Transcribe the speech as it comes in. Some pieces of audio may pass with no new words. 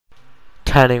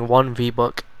turning one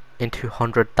VBuck into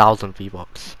 100,000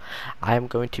 VBucks. I am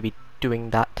going to be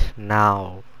doing that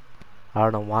now. I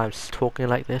don't know why I'm talking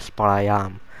like this, but I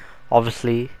am.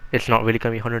 Obviously, it's not really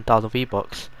going to be 100,000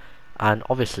 VBucks, and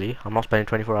obviously, I'm not spending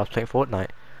 24 hours playing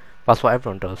Fortnite. That's what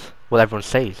everyone does. Well, everyone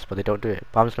says, but they don't do it.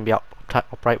 But I'm just going to be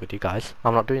upright with you guys.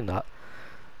 I'm not doing that.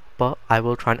 But I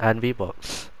will try and earn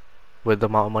VBucks with the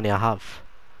amount of money I have.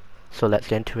 So let's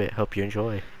get into it. Hope you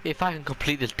enjoy. If I can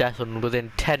complete this death run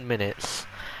within 10 minutes,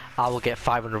 I will get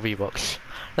 500 V-Bucks.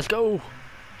 Let's go!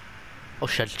 Oh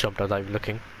shit, I just jumped, I was not even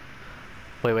looking.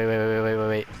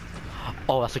 Wait.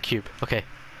 Oh, that's a cube. Okay.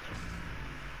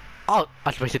 Oh,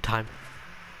 I just wasted time.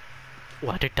 Oh,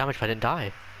 I did damage if I didn't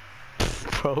die.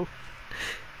 Bro.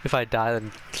 If I died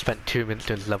and spent 2 minutes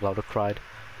doing this level, I would have cried.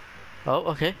 Oh,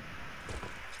 okay.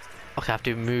 Okay, I have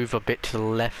to move a bit to the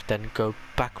left, then go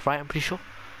back right, I'm pretty sure.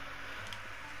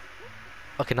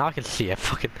 Okay, now I can see it.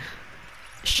 Fucking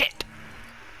shit.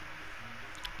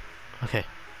 Okay.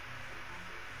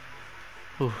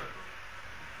 Ooh.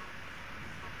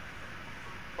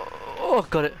 Oh,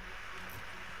 got it.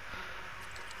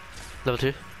 Level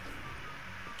 2.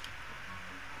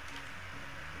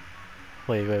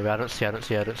 Wait, I don't see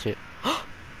it.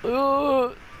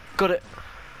 Oh, got it.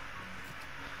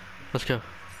 Let's go.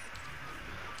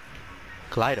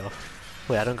 Glide off.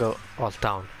 Wait, I don't go. Oh, it's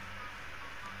down.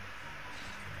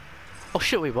 Oh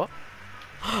shit, wait, what?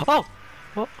 Oh!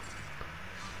 What?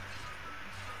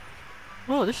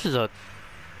 Oh, this is a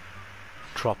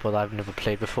dropper that I've never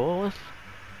played before with.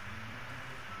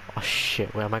 Oh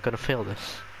shit, where am I gonna fail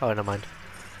this? Oh, never mind.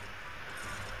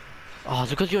 Oh,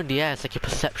 it's because you're in the air, it's like your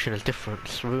perception is different.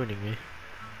 It's ruining me.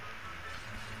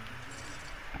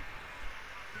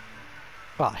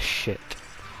 Oh shit.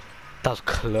 That was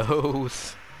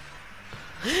close.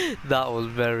 That was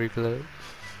very close.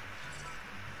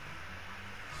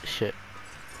 Shit.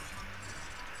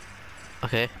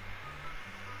 Okay.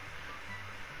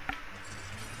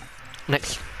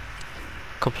 Next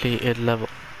completed level.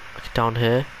 Okay, down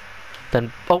here.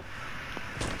 Then oh.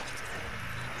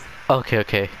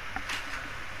 Okay.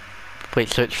 Wait,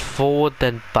 so it's forward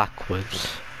then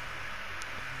backwards.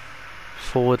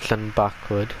 Forwards then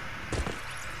backward.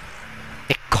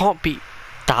 It can't be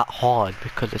that hard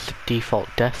because it's a default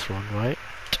death run, right?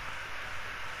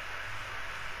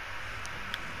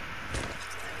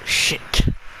 Shit.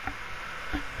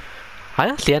 I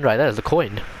think that's the end right there, there's a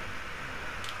coin.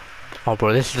 Oh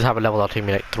bro, this is have a level that'll take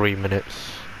me like 3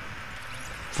 minutes.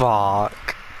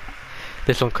 Fuck.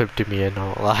 This one could do me in,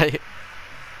 not lie.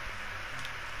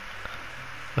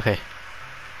 Okay.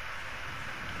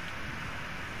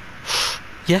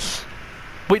 Yes.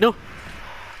 Wait, no.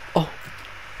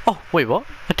 Oh, wait, what?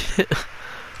 I did it.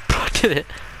 Bro, I did it.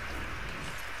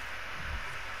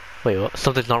 Wait, what?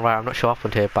 Something's not right, I'm not sure what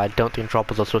happened here, but I don't think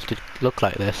droppers are supposed to look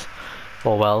like this.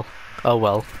 Oh well,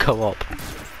 go up.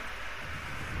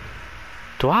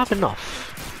 Do I have enough?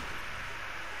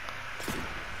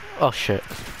 Oh shit.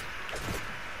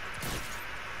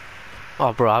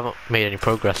 Oh bro, I haven't made any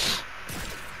progress.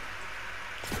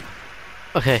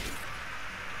 Okay.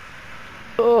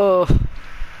 Oh.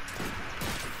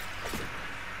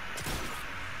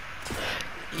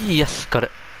 Yes, got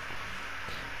it.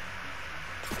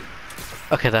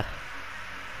 Okay, there.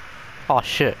 Oh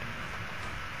shit.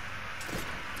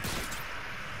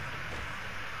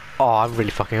 Oh, I'm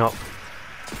really fucking up.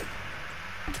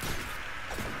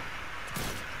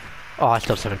 Oh, I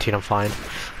still have 17, I'm fine.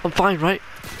 I'm fine, right?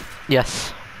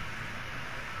 Yes.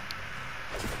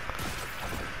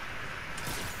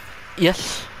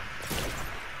 Yes.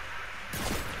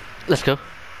 Let's go.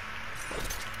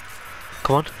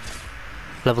 Come on.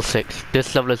 Level 6.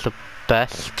 This level is the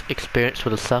best experience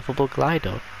with a surfable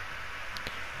glider.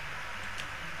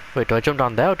 Wait, do I jump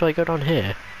down there or do I go down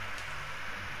here?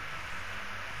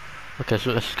 Okay,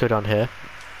 so let's go down here.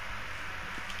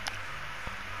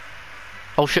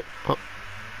 Oh shit! Oh.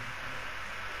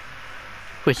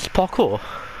 Wait, it's parkour?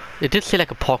 It did say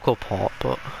like a parkour part,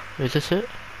 but is this it?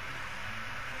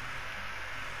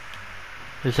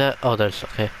 Is that? Oh, there's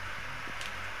okay.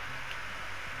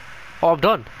 Oh, I'm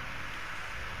done.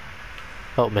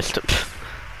 Oh, missed it.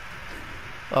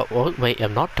 Oh, wait,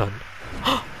 I'm not done.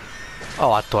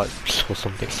 Oh, I thought I saw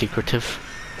something secretive.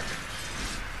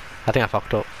 I think I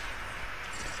fucked up.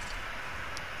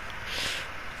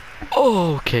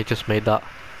 Oh, okay, just made that.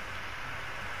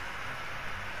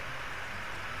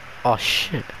 Oh,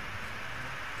 shit.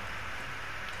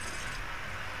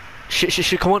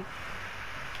 Shit, come on.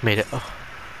 Made it. Oh,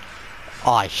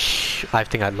 I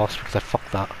think I lost because I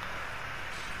fucked that.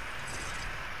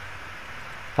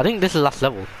 I think this is the last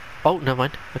level. Oh, never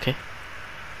mind. Okay.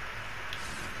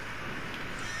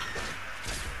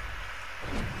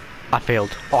 I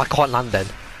failed. Oh, I can't land then.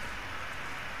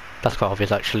 That's quite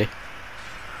obvious actually.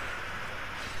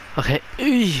 Okay.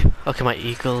 Eey. Okay, my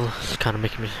eagle is kind of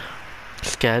making me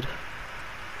scared.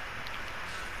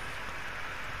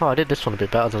 Oh, I did this one a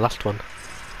bit better than the last one.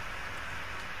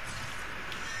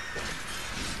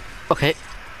 Okay.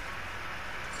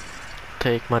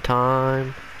 Take my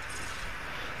time.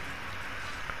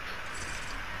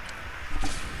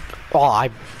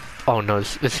 Oh no,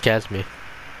 this scares me.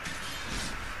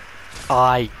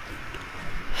 I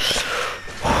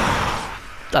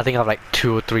think I have like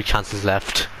 2 or 3 chances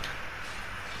left.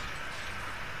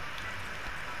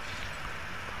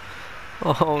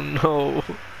 Oh no.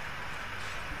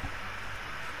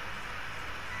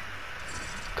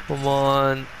 Come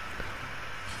on.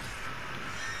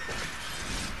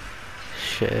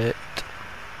 Shit.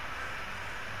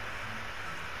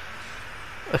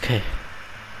 Okay.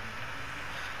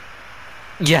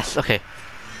 Yes, okay.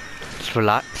 Just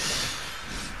relax.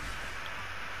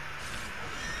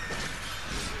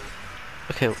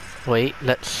 Okay, wait,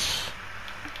 let's...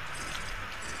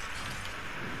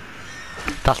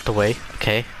 That's the way,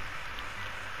 okay.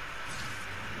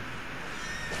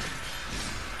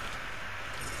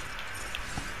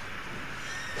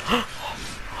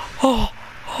 Oh,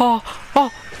 oh,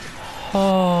 oh,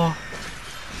 oh.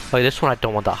 Wait, this one I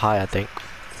don't want that high, I think.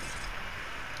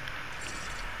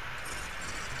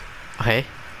 Okay.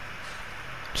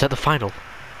 Is that the final?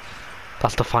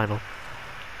 That's the final.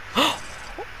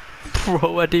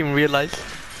 Bro, I didn't even realize.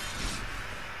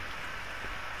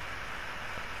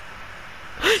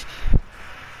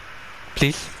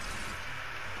 Please.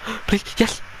 Please,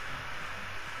 yes!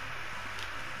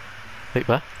 Wait,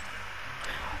 where?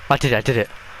 I did it.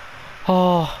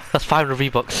 Oh, that's 500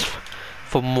 V-Bucks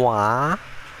for moi.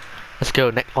 Let's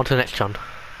go on to the next one.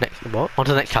 On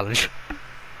to the next challenge.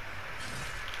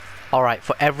 Alright,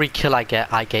 for every kill I get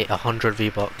 100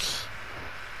 V-Bucks.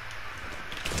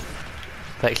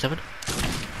 37?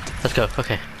 Let's go,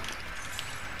 okay.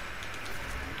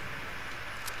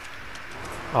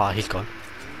 Oh, he's gone.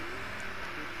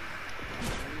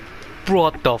 Bro,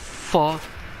 what the fuck?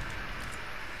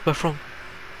 Where from?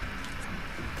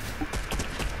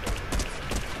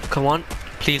 Come on,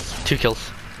 please, 2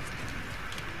 kills.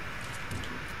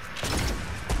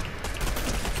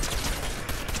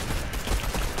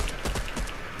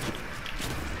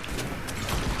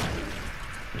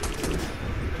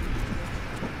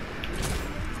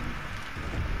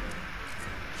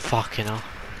 Fucking hell.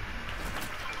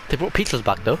 They brought pizzas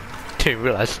back though. Didn't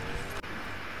realise.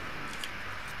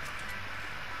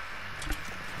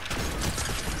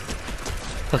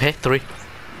 Okay,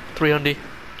 3 on D.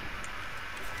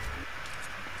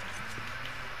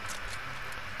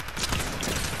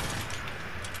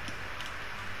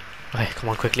 Okay, come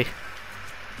on quickly.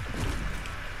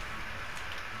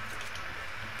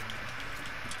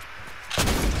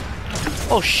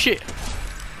 Oh shit!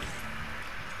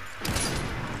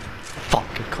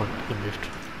 Fucking cunt, he moved.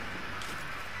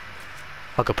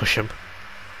 I'll go push him.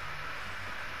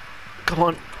 Come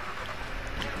on.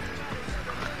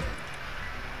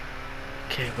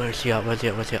 Okay, where's he at?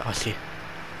 I see.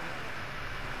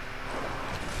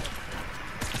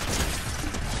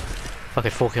 Okay,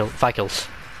 5 kills.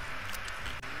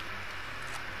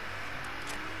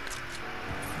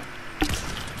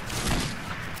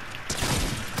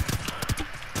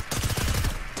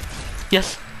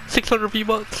 Yes! 600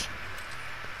 V-Bucks!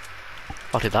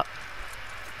 I'll do that.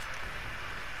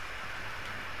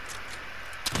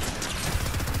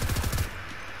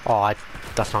 Oh,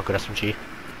 that's not good SMG.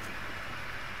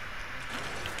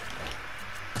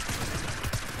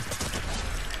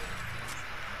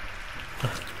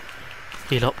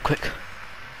 Heal up, quick.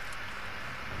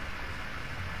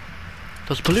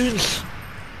 Those balloons!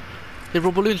 They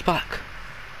brought balloons back!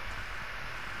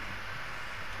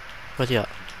 Where's he at?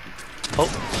 Oh!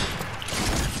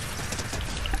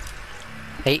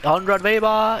 800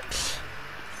 V-Bucks! I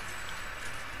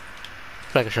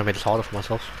feel like I should have made this harder for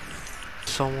myself.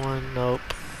 Someone, nope.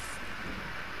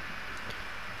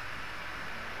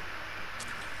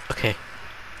 Okay.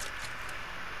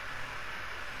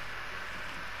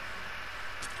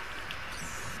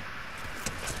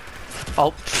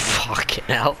 Oh, fucking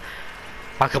hell.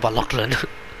 Back up by Lachlan.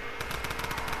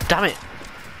 Damn it.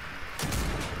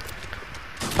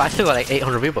 But I still got like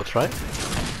 800 V-Bucks, right?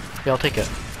 Yeah, I'll take it.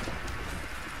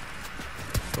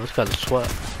 Well, this guy's a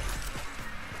sweat.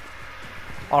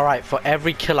 Alright, for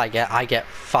every kill I get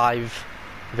 5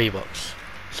 V-Bucks.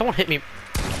 Someone hit me.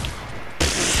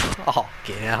 Oh,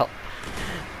 fucking hell.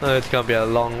 Oh, it's gonna be a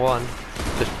long one.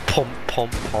 Just pump,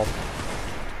 pump, pump.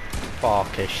 Oh,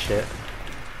 okay, shit.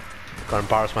 Gotta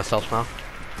embarrass myself now.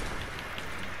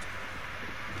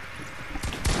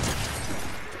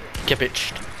 Get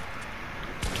bitched.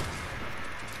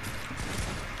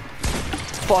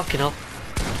 Fucking hell.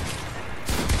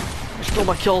 Stole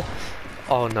my kill.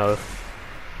 Oh no.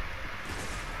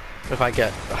 If I need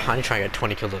to try and get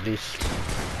 20 kills at least.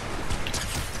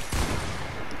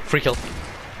 Free kill.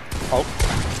 Oh.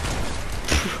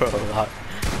 Bro, that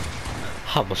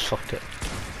almost fucked it.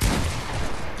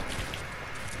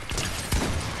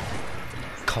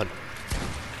 God.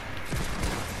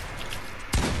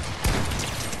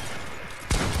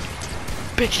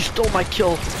 Bitch, you stole my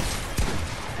kill.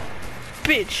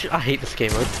 Bitch, I hate this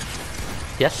game mode.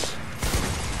 Yes.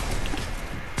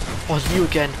 Oh, it's you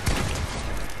again.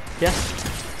 Yes.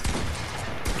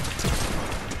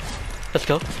 Let's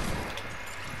go.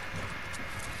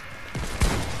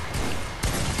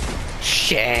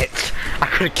 Shit! I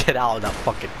couldn't get out of that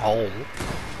fucking hole.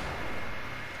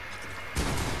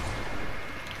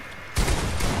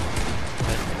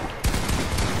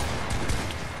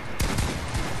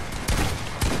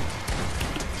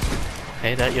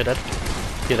 Hey, that you're dead.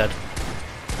 You're dead.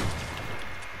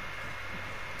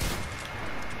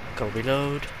 Go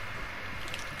reload.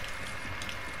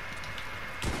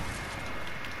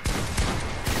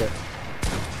 Okay.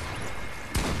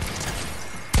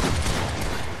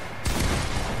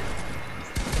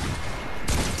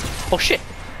 Oh shit!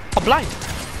 I'm blind!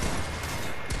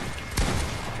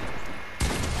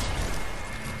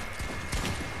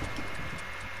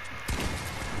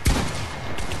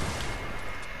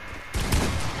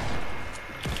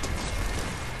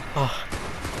 Oh.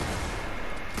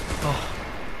 Oh.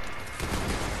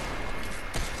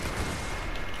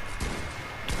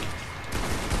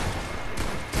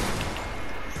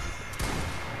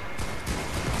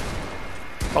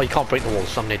 Oh, you can't break the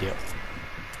walls, I'm an idiot.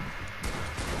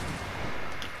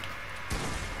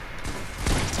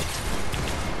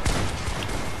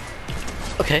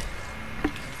 Okay.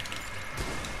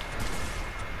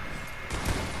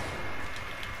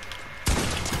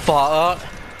 But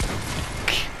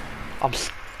I'm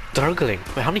struggling.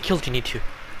 Wait, how many kills do you need to?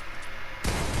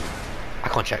 I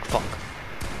can't check, fuck.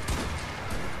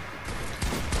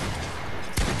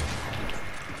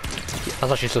 Yeah,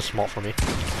 that's actually so smart for me.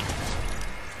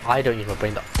 I don't use my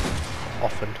brain that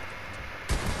often.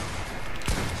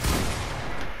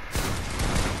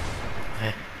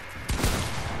 Okay.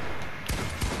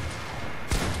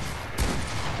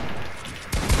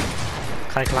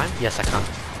 Can I climb? Yes, I can.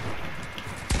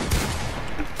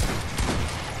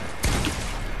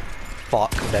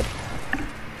 Fuck, I'm dead.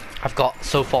 I've got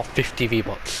so far 50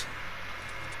 VBucks.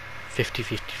 50,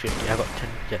 50, 50. I got 10,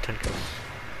 yeah, 10 kills.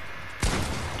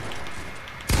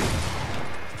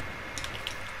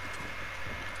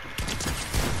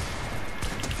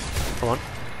 Come on.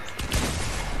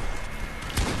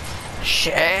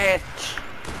 Shit!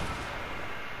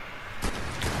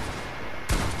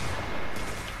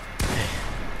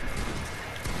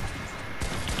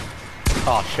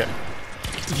 Oh shit.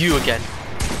 You again.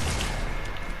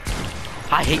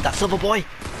 I hate that silver boy!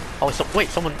 Oh, so, wait,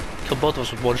 someone killed both of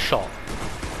us with one shot.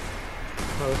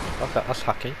 Oh, okay, that's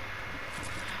hacking.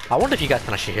 I wonder if you guys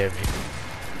can actually hear me.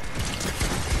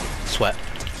 Sweat.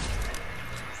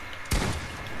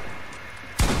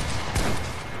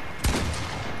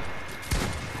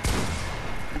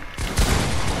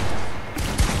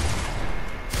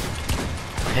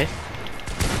 Okay.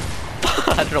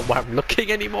 I don't know why I'm looking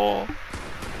anymore.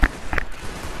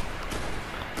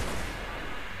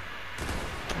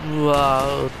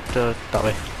 Wow, that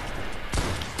way.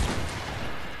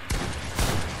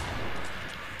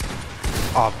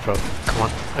 Oh, bro, come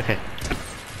on. Okay.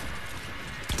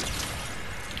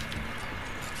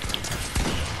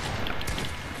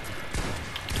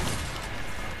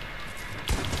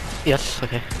 Yes,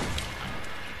 okay.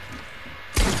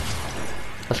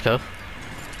 Let's go.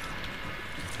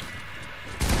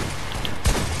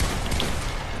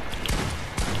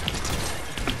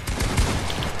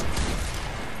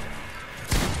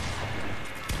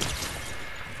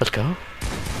 Let's go.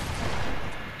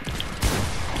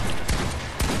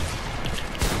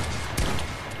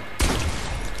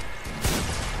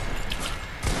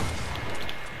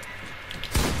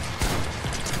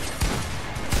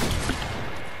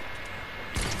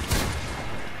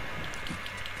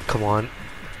 Come on.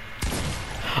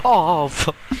 Oh,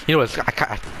 you know what?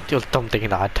 It was dumb thinking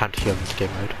that I had time to heal in this game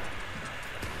mode.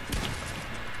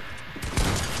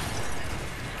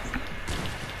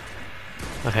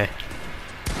 Okay.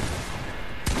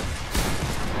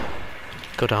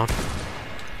 Go down.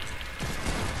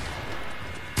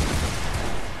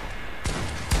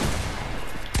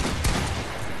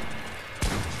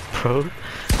 Bro,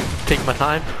 take my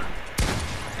time.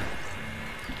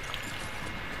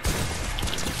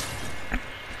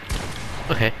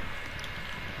 Okay.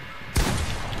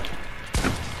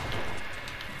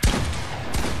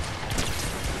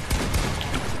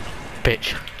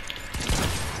 Bitch.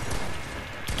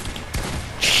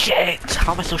 Shit!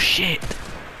 How am I so shit?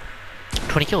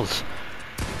 20 kills.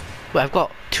 Wait, I've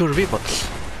got 200 V-Bucks.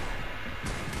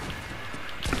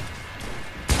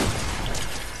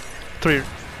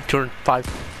 205,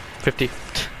 50.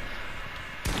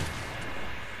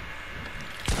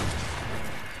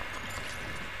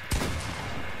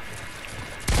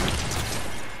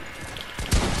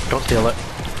 Don't steal it.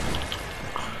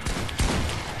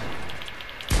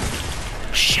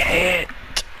 Shit!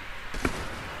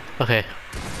 Okay.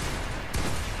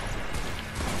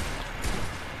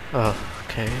 Oh,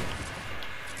 okay.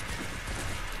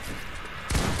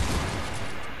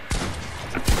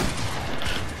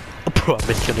 Bro, I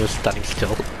missed when he was standing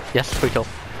still. Yes, free kill.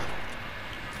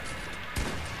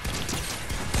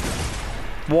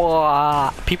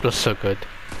 What? People are so good.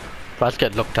 If I just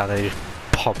get looked at and they just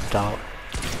popped out.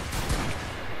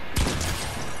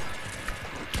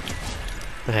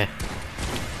 Okay.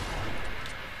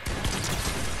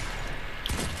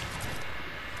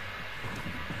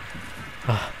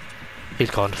 He's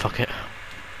gone, fuck it.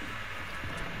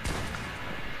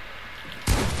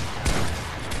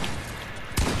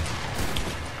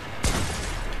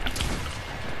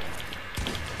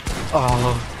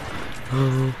 Oh.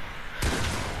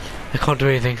 I can't do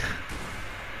anything.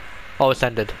 Oh, it's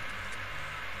ended.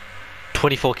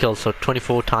 24 kills, so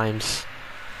 24 times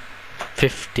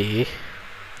 50.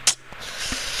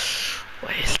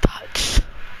 What is that?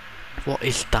 What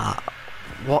is that?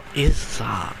 What is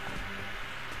that?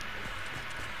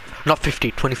 Not 50,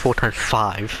 24 times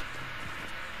 5.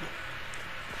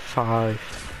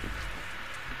 5.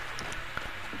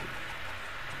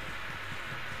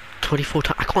 24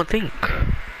 times, I can't think.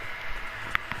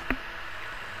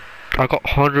 I got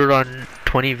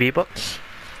 120 V-Bucks.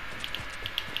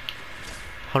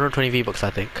 120 V-Bucks, I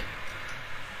think.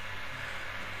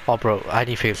 Oh bro, I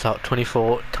need to figure this out.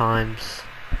 24 times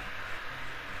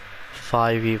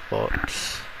 5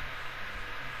 V-Bucks.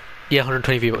 Yeah,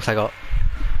 120 V-Bucks I got.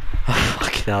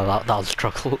 Fucking hell, that was a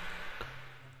struggle.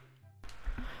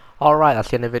 Alright, that's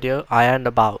the end of the video. I earned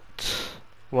about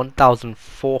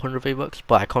 1,400 V-Bucks,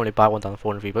 but I can't really buy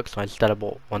 1,400 V-Bucks, so I instead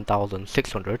bought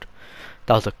 1,600.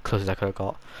 That was the closest I could have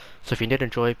got. So if you did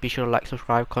enjoy, be sure to like,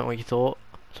 subscribe, comment what you thought,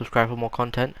 subscribe for more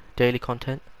content, daily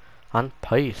content, and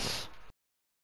peace.